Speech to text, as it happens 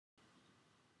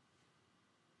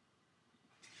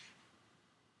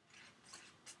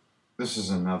This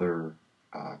is another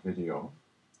video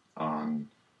on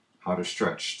how to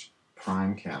stretch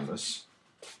prime canvas,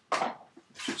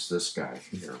 which is this guy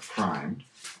here, primed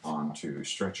onto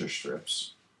stretcher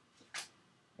strips.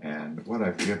 And what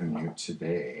I've given you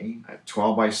today,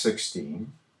 12 by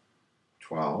 16,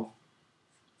 12,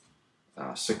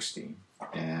 16,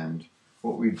 and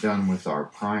what we've done with our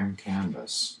prime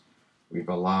canvas, we've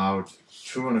allowed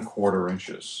 2 1/4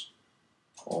 inches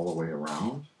all the way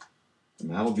around, and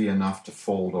that'll be enough to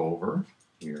fold over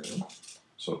here.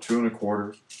 So 2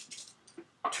 1/4,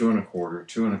 2 1/4,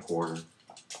 2 1/4,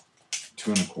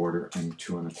 2 1/4, and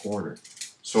 2 1/4.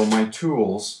 So my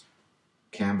tools: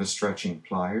 canvas stretching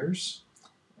pliers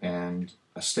and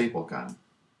a staple gun,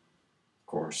 of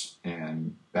course,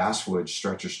 and basswood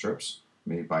stretcher strips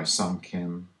made by Sun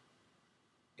Kim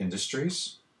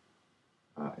Industries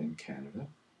in Canada.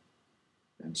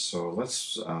 And so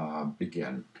let's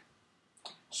begin.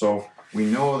 So we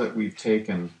know that we've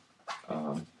taken,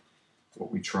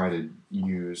 what we try to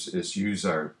use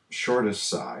our shortest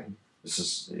side. This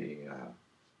is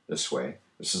this way.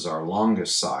 This is our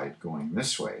longest side going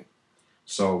this way.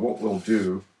 So what we'll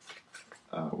do,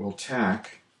 we'll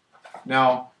tack.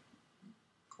 Now,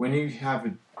 when you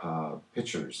have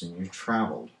pictures and you've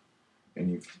traveled and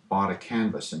you've bought a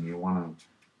canvas and you want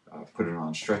to put it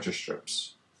on stretcher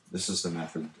strips, this is the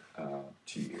method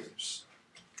to use.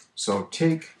 So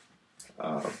take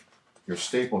your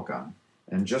staple gun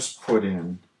and just put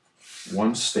in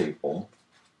one staple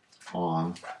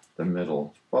on the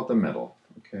middle, about the middle,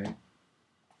 okay?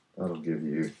 That'll give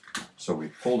you, so we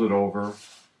pulled it over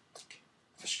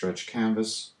the stretch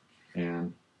canvas,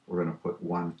 and we're going to put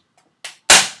one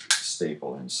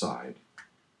staple inside.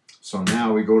 So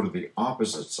now we go to the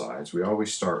opposite sides. We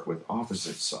always start with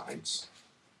opposite sides,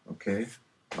 okay,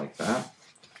 like that,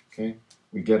 okay?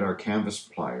 We get our canvas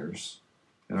pliers,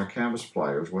 and our canvas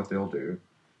pliers, what they'll do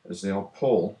is they'll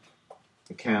pull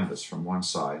the canvas from one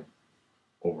side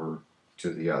over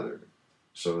to the other,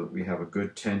 so that we have a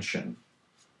good tension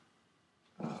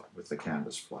with the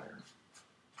canvas plier.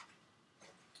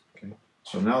 Okay,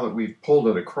 so now that we've pulled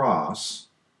it across,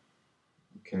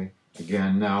 okay,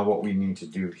 again, now what we need to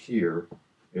do here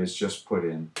is just put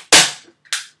in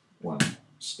one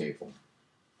staple.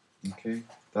 Okay,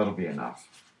 that'll be enough.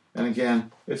 And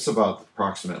again, it's about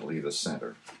approximately the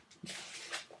center.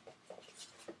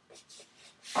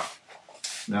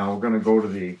 Now we're going to go to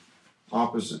the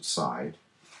opposite side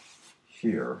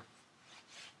here,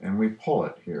 and we pull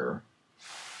it here.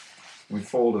 We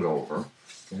fold it over,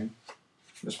 okay?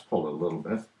 Just pull it a little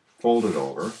bit, fold it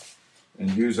over, and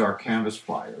use our canvas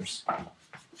pliers,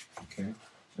 okay?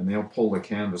 And they'll pull the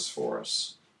canvas for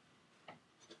us.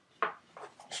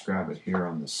 Just grab it here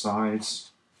on the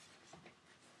sides,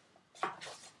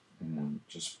 and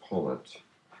just pull it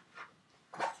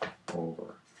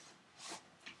over.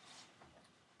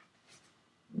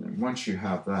 And then once you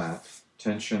have that,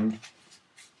 tension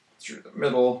through the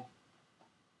middle,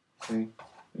 okay?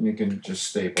 And you can just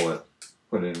staple it,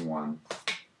 put in one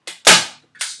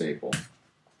staple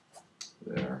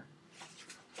there.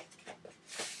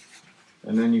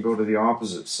 And then you go to the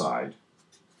opposite side,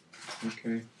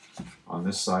 okay? On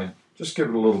this side, just give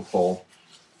it a little pull,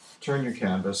 turn your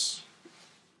canvas,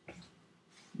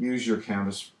 use your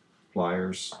canvas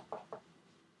pliers,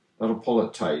 that'll pull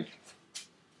it tight.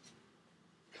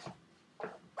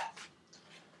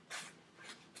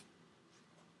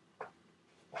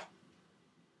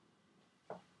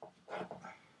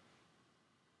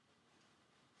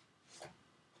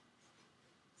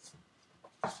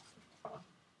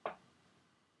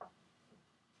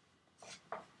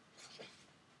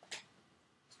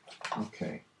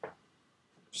 Okay,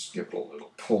 just give it a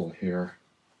little pull here.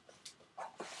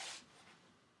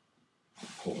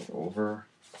 Pull it over.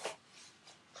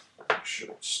 Make sure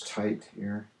it's tight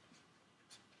here.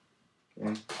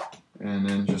 Okay, and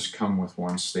then just come with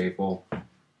one staple,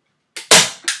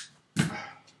 and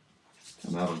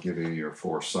that'll give you your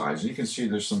 4 sides. You can see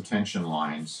there's some tension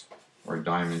lines or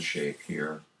diamond shape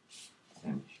here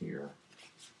and here.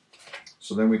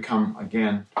 So then we come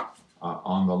again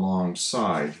on the long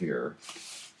side here.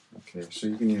 Okay, so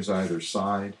you can use either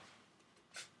side,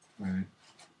 right?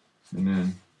 And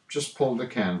then just pull the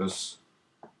canvas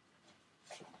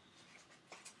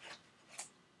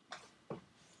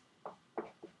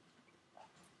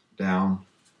down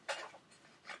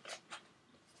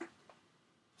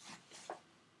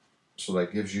so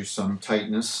that gives you some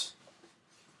tightness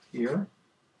here.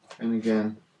 And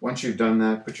again, once you've done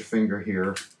that, put your finger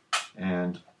here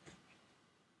and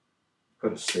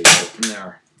put a staple in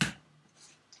there.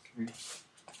 Okay.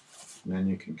 And then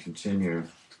you can continue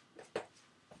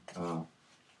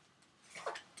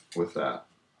with that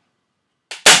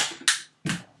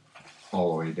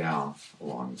all the way down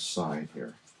along the side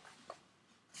here.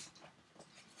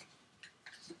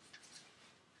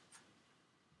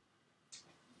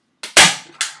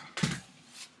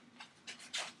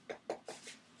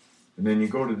 And then you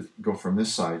go from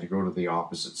this side, you go to the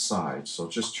opposite side. So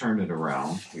just turn it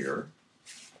around here.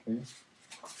 Okay.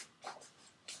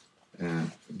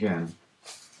 And again,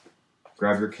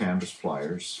 grab your canvas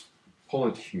pliers, pull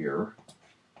it here,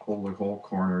 pull the whole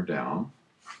corner down.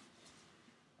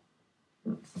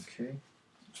 Okay.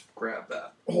 Just grab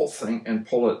that whole thing and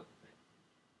pull it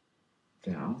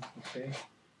down. Okay.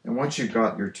 And once you've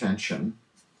got your tension,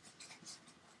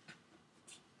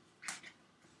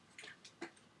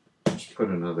 put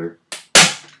another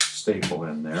staple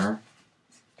in there,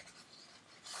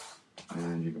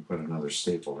 and you can put another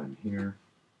staple in here,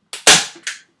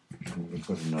 and you can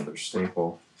put another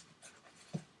staple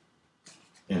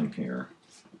in here,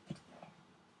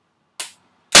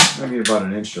 maybe about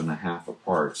 1.5 inches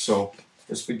apart. So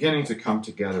it's beginning to come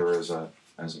together as a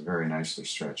very nicely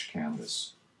stretched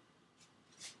canvas.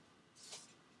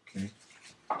 Okay,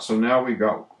 so now we've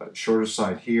got a shorter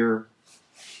side here,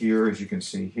 as you can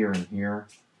see, here and here.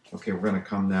 Okay, we're going to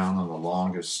come down on the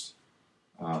longest,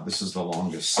 this is the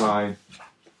longest side.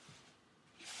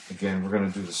 Again, we're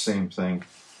going to do the same thing.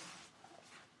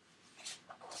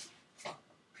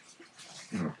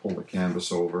 I'm going to pull the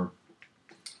canvas over.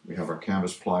 We have our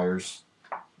canvas pliers.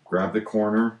 Grab the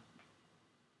corner.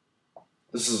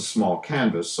 This is a small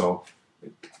canvas, so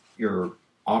your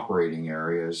operating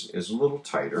area is a little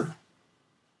tighter.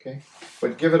 Okay,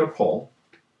 but give it a pull.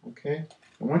 Okay.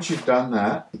 And once you've done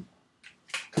that,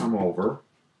 come over,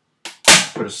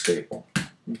 put a staple,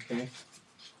 okay?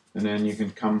 And then you can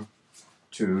come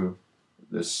to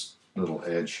this little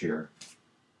edge here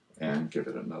and give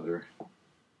it another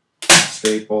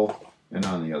staple, and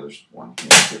on the other one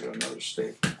here, give it another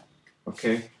staple.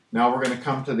 Okay, now we're going to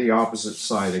come to the opposite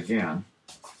side again.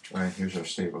 Right, here's our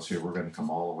staples here. We're going to come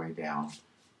all the way down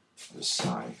this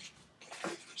side.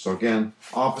 So again,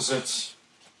 opposites,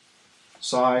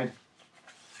 side.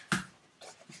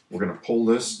 We're going to pull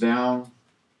this down.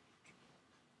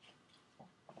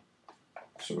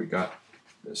 So we got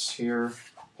this here.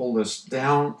 Pull this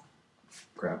down.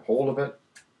 Grab hold of it.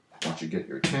 Once you get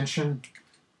your tension,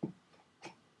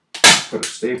 put a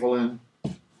staple in.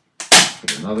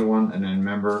 Put another one. And then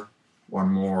remember, one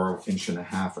more 1.5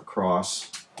 inches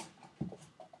across.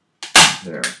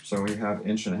 There. So we have 1.5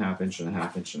 inches, 1.5 inches,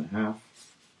 1.5 inches.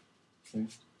 Okay.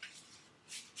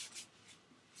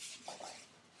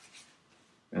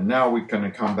 And now we're going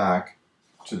to come back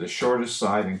to the shortest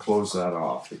side and close that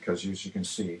off, because as you can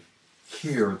see,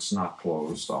 here it's not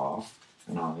closed off,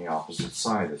 and on the opposite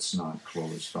side it's not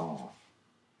closed off.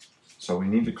 So we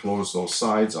need to close those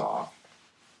sides off.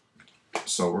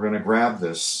 So we're going to grab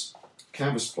this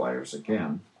canvas pliers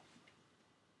again,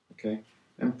 okay,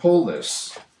 and pull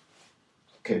this.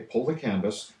 Okay, pull the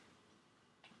canvas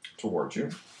towards you.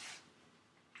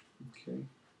 Okay.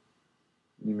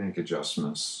 You make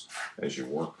adjustments as you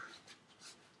work.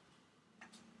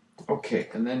 Okay,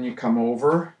 and then you come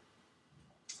over,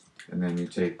 and then you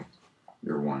take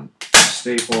your one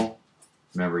staple.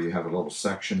 Remember, you have a little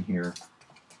section here.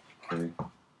 Okay,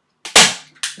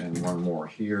 and one more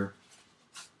here,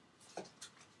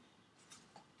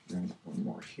 and one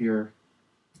more here,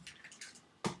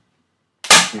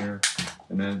 here,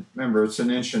 and then remember it's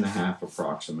 1.5 inches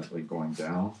approximately going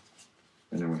down,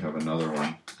 and then we have another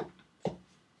one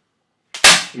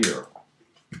here.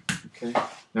 Okay,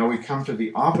 now we come to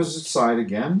the opposite side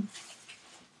again,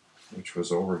 which was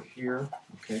over here.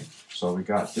 Okay, so we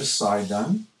got this side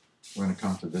done. We're going to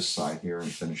come to this side here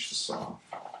and finish this off.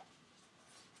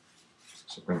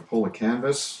 So we're going to pull the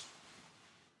canvas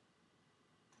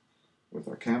with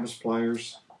our canvas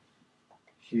pliers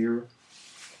here.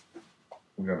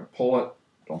 We're going to pull it.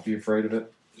 Don't be afraid of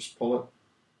it. Just pull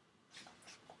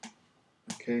it.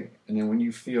 Okay, and then when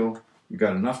you feel you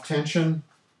got enough tension,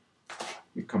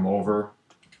 you come over,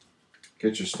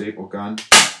 get your staple gun.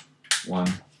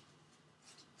 1,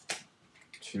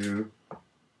 2,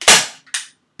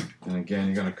 and again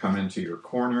you're going to come into your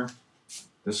corner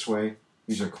this way.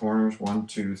 These are corners, 1,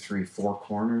 2, 3, 4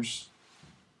 corners,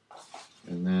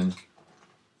 and then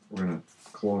we're going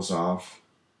to close off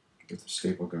with the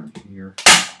staple gun here,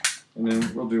 and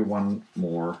then we'll do one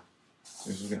more.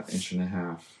 We've got 1.5 inches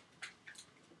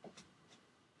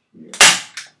here.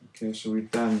 Okay, so we've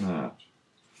done that.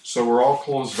 So we're all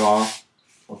closed off,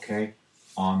 okay,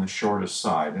 on the shortest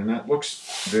side, and that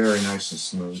looks very nice and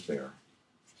smooth there.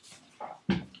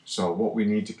 So what we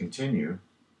need to continue,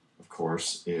 of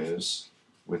course, is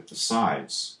with the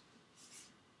sides.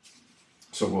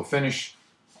 So we'll finish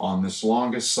on this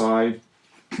longest side.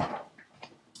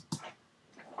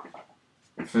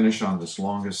 Finish on this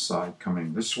longest side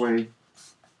coming this way.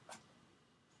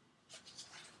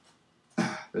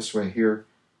 This way here.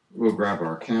 We'll grab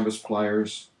our canvas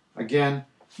pliers. Again,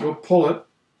 you'll pull it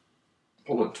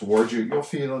towards you. You'll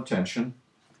feel the tension.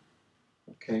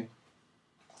 Okay.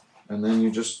 And then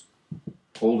you just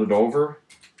hold it over.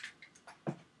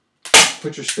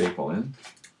 Put your staple in.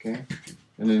 Okay.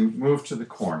 And then move to the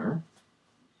corner.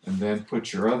 And then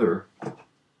put your other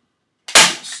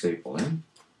staple in.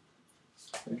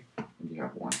 Okay. And you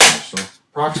have one here. So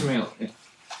approximately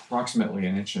 1.5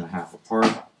 inches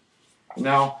apart.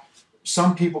 Now,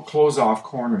 some people close off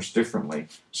corners differently.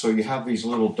 So you have these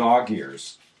little dog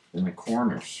ears in the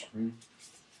corners.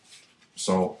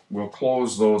 So we'll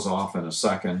close those off in a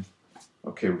second.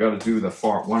 Okay, we've got to do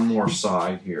one more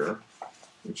side here,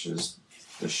 which is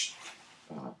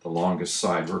the longest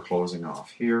side we're closing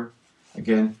off here.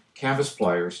 Again, canvas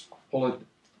pliers, pull it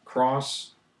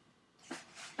across.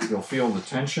 You'll feel the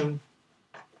tension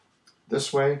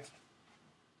this way.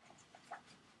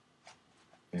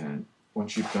 And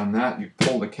once you've done that, you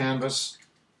pull the canvas,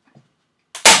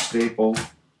 staple,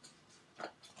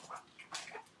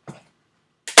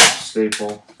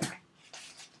 staple,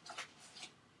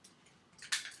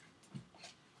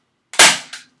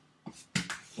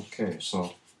 okay,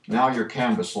 so now your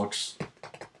canvas it's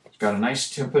got a nice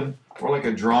timpani, or like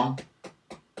a drum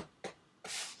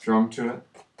to it.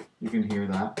 You can hear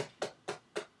that.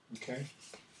 Okay.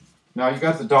 Now you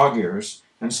got the dog ears,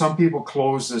 and some people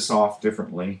close this off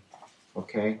differently.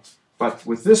 Okay, but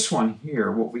with this one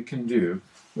here, what we can do,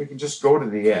 we can just go to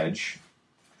the edge.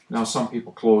 Now some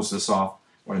people close this off.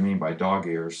 What I mean by dog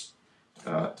ears,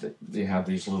 they have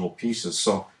these little pieces.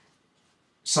 So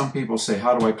some people say,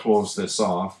 how do I close this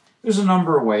off? There's a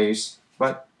number of ways,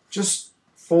 but just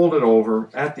fold it over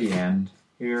at the end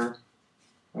here,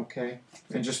 okay,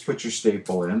 and just put your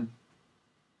staple in.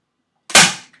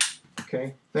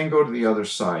 Okay, then go to the other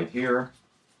side here.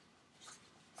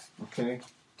 Okay,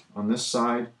 on this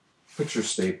side, put your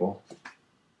staple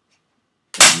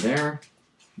in there.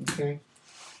 Okay,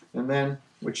 and then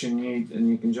what you need, and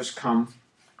you can just come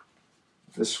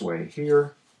this way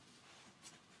here.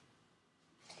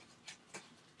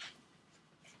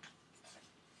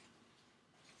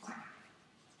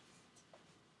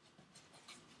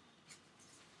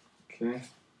 Okay.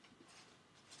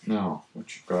 Now,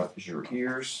 what you've got is your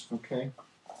ears, okay?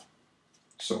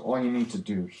 So all you need to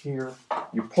do here,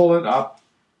 you pull it up,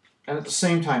 and at the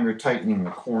same time you're tightening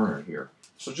the corner here.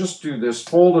 So just do this,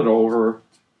 fold it over,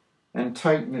 and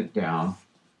tighten it down,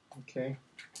 okay?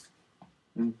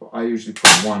 And I usually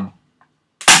put 1,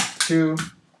 2,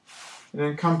 and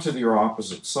then come to your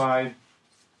opposite side.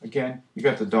 Again, you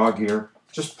got the dog ear,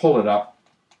 just pull it up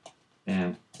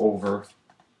and over.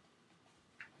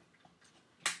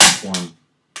 1,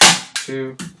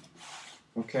 2,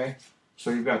 okay?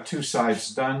 So you've got 2 sides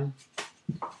done.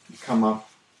 You come up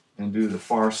and do the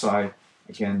far side.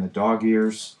 Again, the dog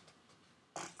ears,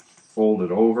 fold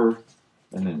it over,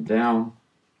 and then down.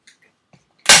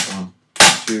 1,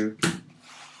 2,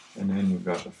 and then you've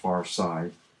got the far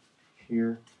side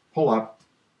here. Pull up,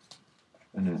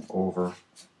 and then over.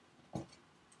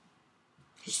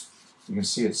 Just, you can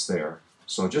see it's there.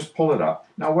 So just pull it up.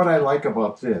 Now what I like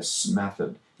about this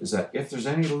method is that if there's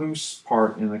any loose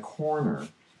part in the corner,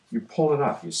 you pull it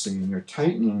up, you see, and you're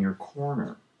tightening your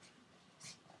corner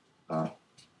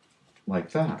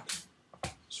like that.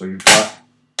 So you've got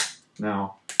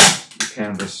now your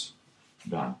canvas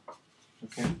done.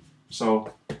 Okay,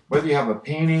 so whether you have a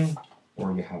painting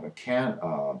or you have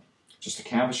just a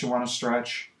canvas you want to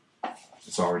stretch,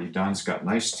 it's already done. It's got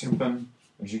nice timpani,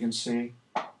 as you can see,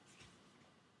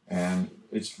 and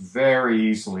it's very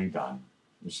easily done.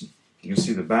 You can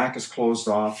see the back is closed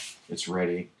off. It's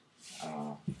ready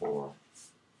for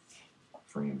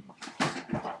framing.